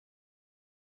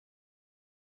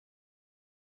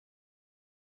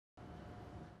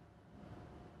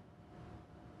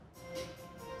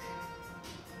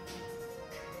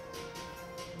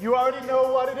You already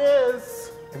know what it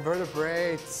is.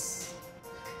 Invertebrates.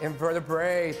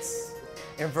 Invertebrates.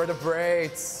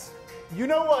 Invertebrates. You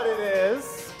know what it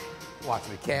is. Watch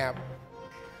me camp.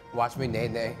 Watch me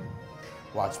NAE.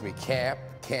 Watch me camp.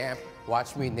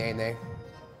 Watch me NAE.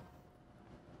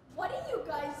 What are you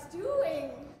guys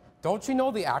doing? Don't you know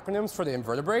the acronyms for the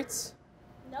invertebrates?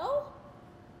 No?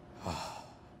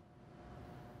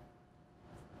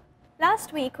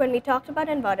 Last week, when we talked about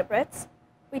invertebrates,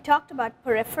 we talked about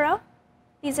porifera.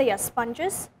 These are your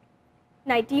sponges.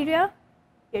 Cnidaria,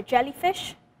 your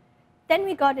jellyfish. Then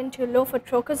we got into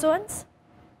lophotrochozoans.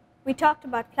 We talked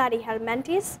about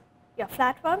platyhelminthes, your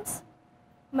flatworms.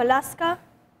 Mollusca,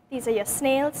 these are your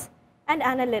snails. And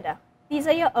annelida, these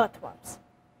are your earthworms.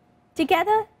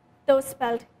 Together, those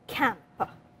spelled CAMPP.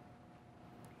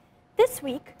 This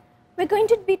week, we're going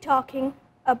to be talking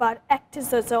about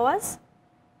ecdysozoas.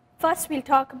 First, we'll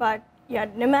talk about your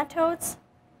nematodes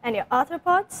and your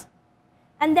arthropods.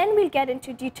 And then we'll get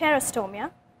into deuterostomia,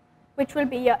 which will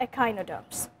be your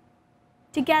echinoderms.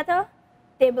 Together,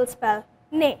 they will spell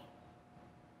NAE.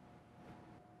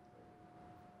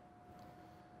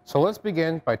 So let's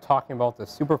begin by talking about the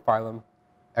superphylum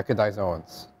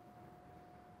Ecdysoans.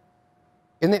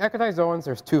 In the Ecdysoans,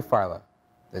 there's two phyla,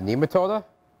 the Nematoda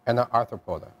and the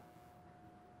Arthropoda.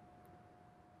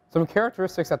 Some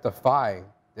characteristics that define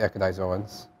the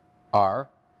Ecdysoans are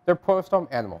they're protostome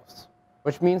animals,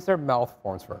 which means their mouth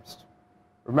forms first.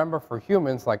 Remember, for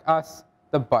humans like us,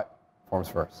 the butt forms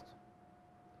first.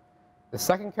 The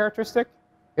second characteristic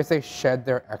is they shed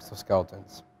their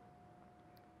exoskeletons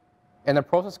in a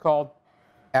process called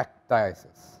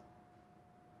ecdysis,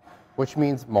 which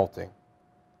means molting.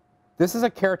 This is a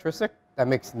characteristic that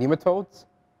makes nematodes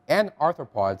and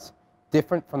arthropods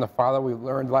different from the phyla we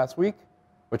learned last week,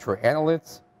 which were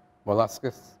annelids,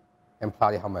 molluscus, and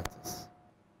platyhelminthes.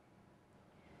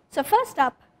 So first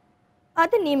up are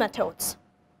the nematodes.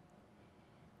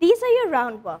 These are your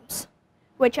roundworms,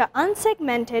 which are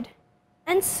unsegmented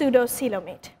and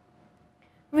pseudocoelomate.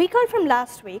 Recall from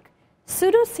last week,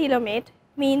 pseudocoelomate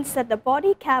means that the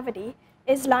body cavity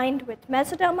is lined with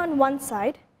mesoderm on one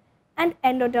side and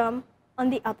endoderm on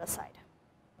the other side.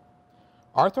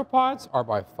 Arthropods are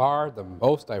by far the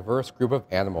most diverse group of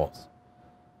animals.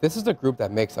 This is the group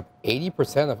that makes up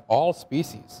 80% of all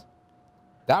species.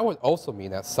 That would also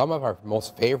mean that some of our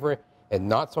most favorite and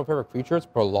not so favorite creatures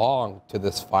belong to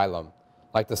this phylum,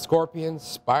 like the scorpions,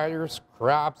 spiders,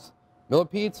 crabs,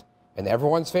 millipedes, and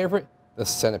everyone's favorite, the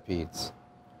centipedes.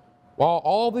 While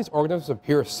all of these organisms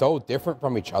appear so different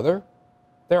from each other,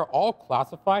 they are all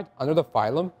classified under the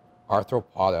phylum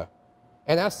Arthropoda,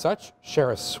 and as such share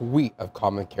a suite of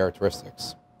common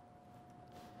characteristics.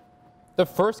 The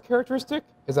first characteristic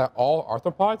is that all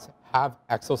arthropods have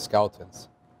exoskeletons.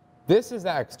 This is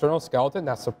that external skeleton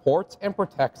that supports and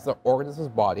protects the organism's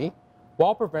body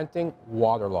while preventing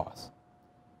water loss.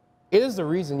 It is the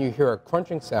reason you hear a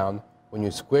crunching sound when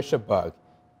you squish a bug.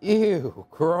 Ew,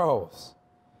 gross.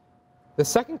 The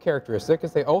second characteristic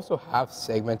is they also have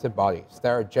segmented bodies that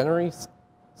are generally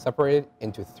separated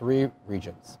into three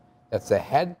regions. That's the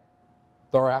head,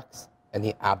 thorax, and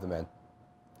the abdomen.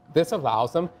 This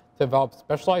allows them to develop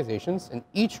specializations in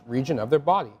each region of their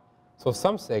body, so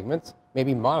some segments may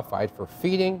be modified for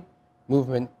feeding,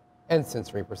 movement, and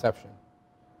sensory perception.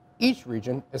 Each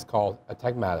region is called a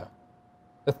tegmata.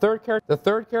 The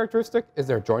third characteristic is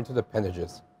their jointed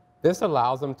appendages. This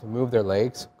allows them to move their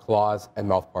legs, claws, and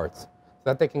mouth parts so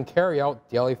that they can carry out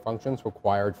daily functions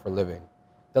required for living.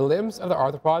 The limbs of the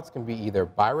arthropods can be either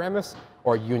biramous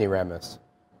or uniramous.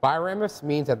 Biramous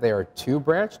means that they are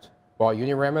two-branched, while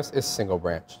uniramous is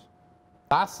single-branched.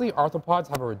 Lastly, arthropods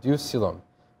have a reduced coelom,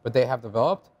 but they have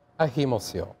developed a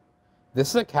hemocoel. This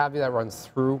is a cavity that runs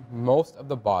through most of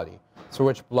the body, through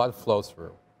which blood flows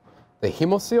through. The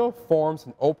hemocoel forms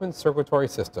an open circulatory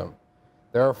system.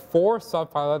 There are 4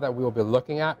 subphyla that we will be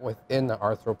looking at within the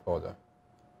Arthropoda.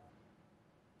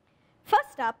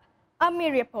 First up are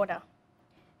Myriapoda.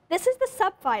 This is the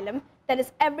subphylum that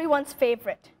is everyone's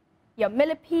favorite, your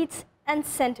millipedes and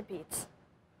centipedes.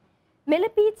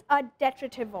 Millipedes are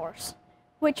detritivores,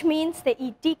 which means they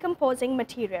eat decomposing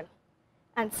material,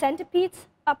 and centipedes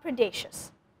are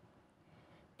predaceous.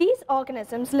 These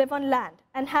organisms live on land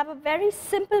and have a very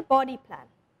simple body plan.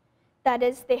 That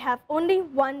is, they have only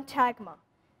one tagma,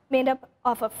 made up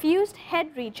of a fused head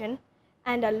region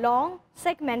and a long,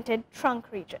 segmented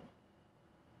trunk region.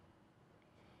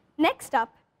 Next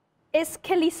up is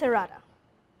Chelicerata.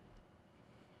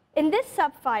 In this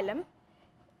subphylum,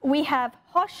 we have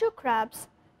horseshoe crabs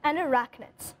and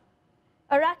arachnids.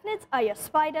 Arachnids are your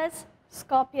spiders,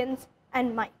 scorpions,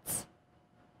 and mites.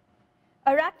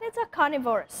 Arachnids are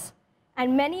carnivorous,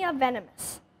 and many are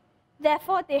venomous.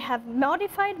 Therefore, they have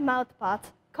modified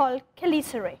mouthparts called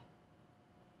chelicerae.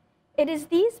 It is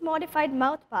these modified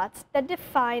mouthparts that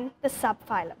define the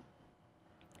subphylum.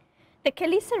 The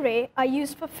chelicerae are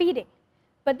used for feeding,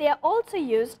 but they are also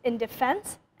used in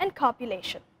defense and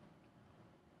copulation.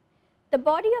 The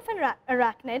body of an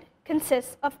arachnid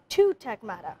consists of two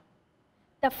tegmata.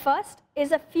 The first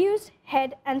is a fused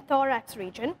head and thorax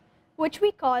region, which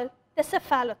we call the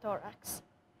cephalothorax,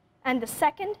 and the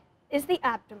second is the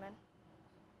abdomen.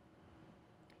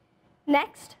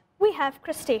 Next, we have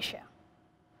crustacea.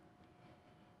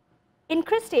 In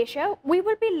crustacea, we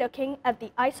will be looking at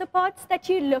the isopods that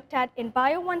you looked at in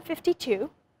Bio 152,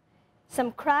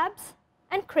 some crabs,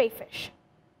 and crayfish.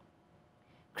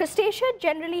 Crustacea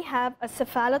generally have a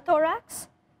cephalothorax.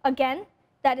 Again,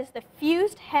 that is the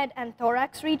fused head and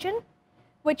thorax region,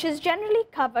 which is generally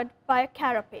covered by a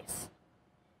carapace.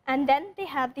 And then they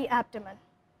have the abdomen.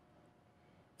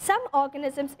 Some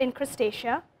organisms in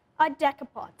crustacea are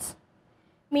decapods,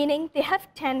 meaning they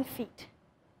have 10 feet.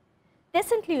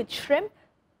 This includes shrimp,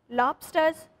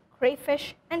 lobsters,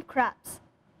 crayfish, and crabs.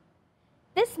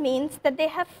 This means that they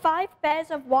have 5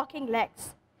 pairs of walking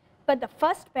legs, but the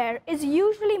first pair is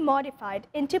usually modified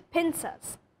into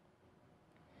pincers.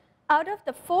 Out of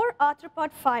the 4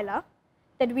 arthropod phyla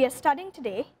that we are studying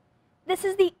today, this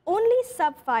is the only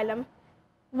subphylum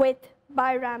with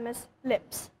biramous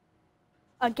limbs.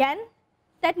 Again,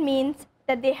 that means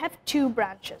that they have 2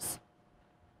 branches.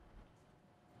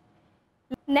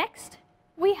 Next,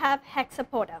 we have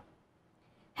hexapoda.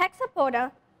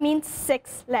 Hexapoda means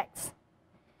 6 legs.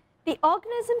 The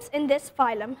organisms in this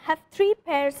phylum have 3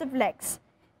 pairs of legs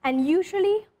and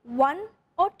usually 1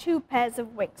 or 2 pairs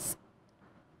of wings.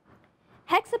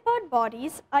 Hexapod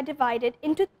bodies are divided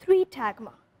into 3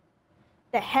 tagma: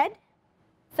 the head,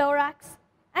 thorax,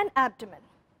 and abdomen.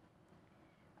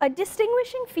 A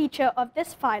distinguishing feature of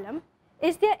this phylum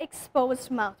is their exposed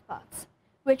mouthparts,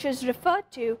 which is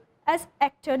referred to as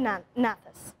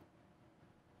ectognathus.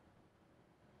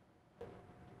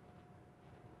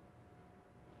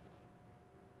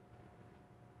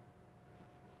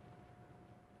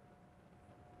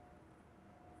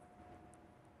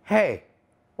 Hey,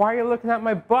 why are you looking at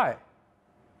my butt?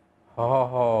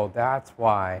 Oh, that's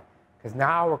why. Because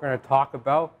now we're going to talk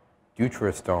about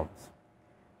deuterostomes.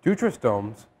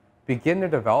 Deuterostomes begin their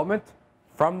development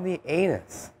from the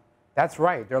anus. That's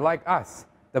right, they're like us.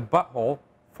 The butthole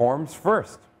forms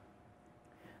first.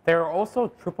 They are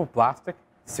also triploblastic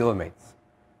coelomates.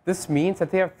 This means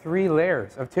that they have 3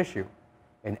 layers of tissue: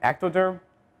 an ectoderm,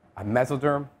 a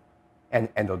mesoderm,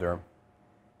 and endoderm.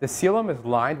 The coelom is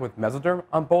lined with mesoderm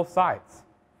on both sides.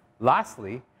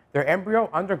 Lastly, their embryo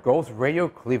undergoes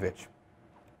radiocleavage.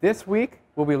 This week,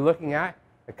 we'll be looking at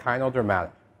the echinodermata.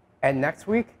 And next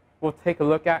week, we'll take a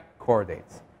look at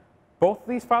choroidates. Both of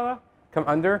these phyla come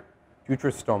under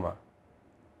deuterostoma.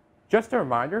 Just a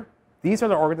reminder, these are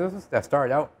the organisms that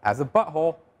started out as a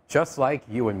butthole, just like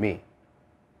you and me.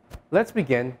 Let's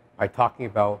begin by talking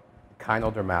about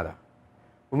echinodermata.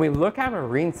 When we look at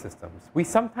marine systems, we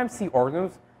sometimes see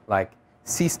organisms like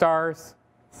sea stars,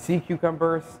 sea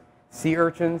cucumbers, sea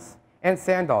urchins, and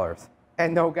sand dollars.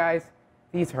 And no, guys,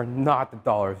 these are not the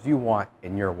dollars you want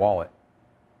in your wallet.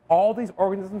 All these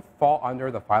organisms fall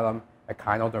under the phylum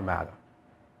Echinodermata.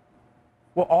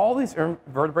 What all these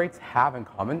invertebrates have in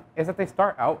common is that they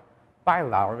start out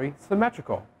bilaterally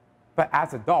symmetrical, but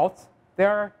as adults, they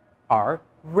are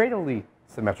radially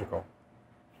symmetrical.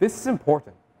 This is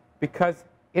important because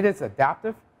it is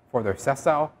adaptive for their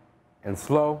sessile and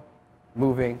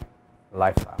slow-moving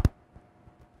lifestyle.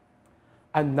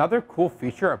 Another cool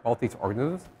feature about these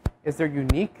organisms is their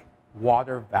unique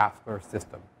water vascular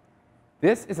system.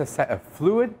 This is a set of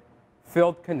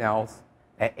fluid-filled canals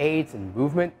that aids in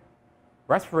movement,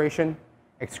 respiration,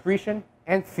 excretion,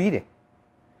 and feeding.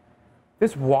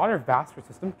 This water vascular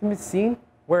system can be seen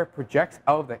where it projects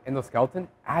out of the endoskeleton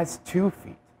as 2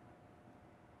 feet.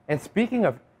 And speaking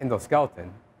of endoskeleton,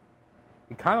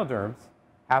 echinoderms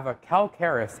have a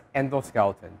calcareous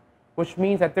endoskeleton, which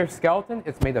means that their skeleton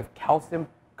is made of calcium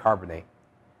carbonate.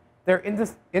 Their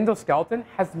endoskeleton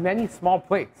has many small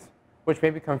plates, which may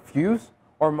become fused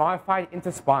or modified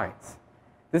into spines.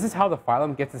 This is how the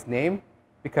phylum gets its name,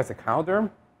 because echinoderm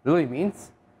literally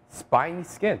means spiny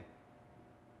skin.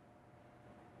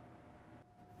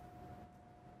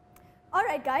 All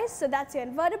right, guys, so that's your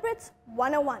Invertebrates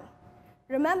 101.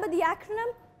 Remember the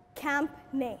acronym CAMPP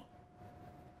and NAE.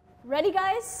 Ready,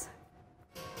 guys?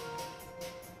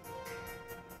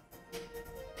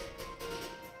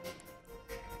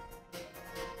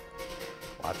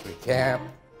 Watch me camp,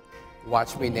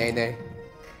 watch me nay-nay,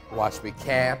 watch me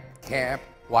camp, camp,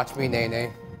 Watch me,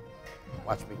 NAE.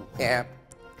 Watch me camp.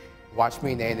 Watch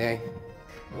me, NAE.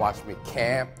 Watch me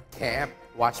camp.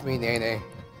 Watch me, NAE.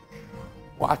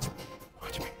 Watch me.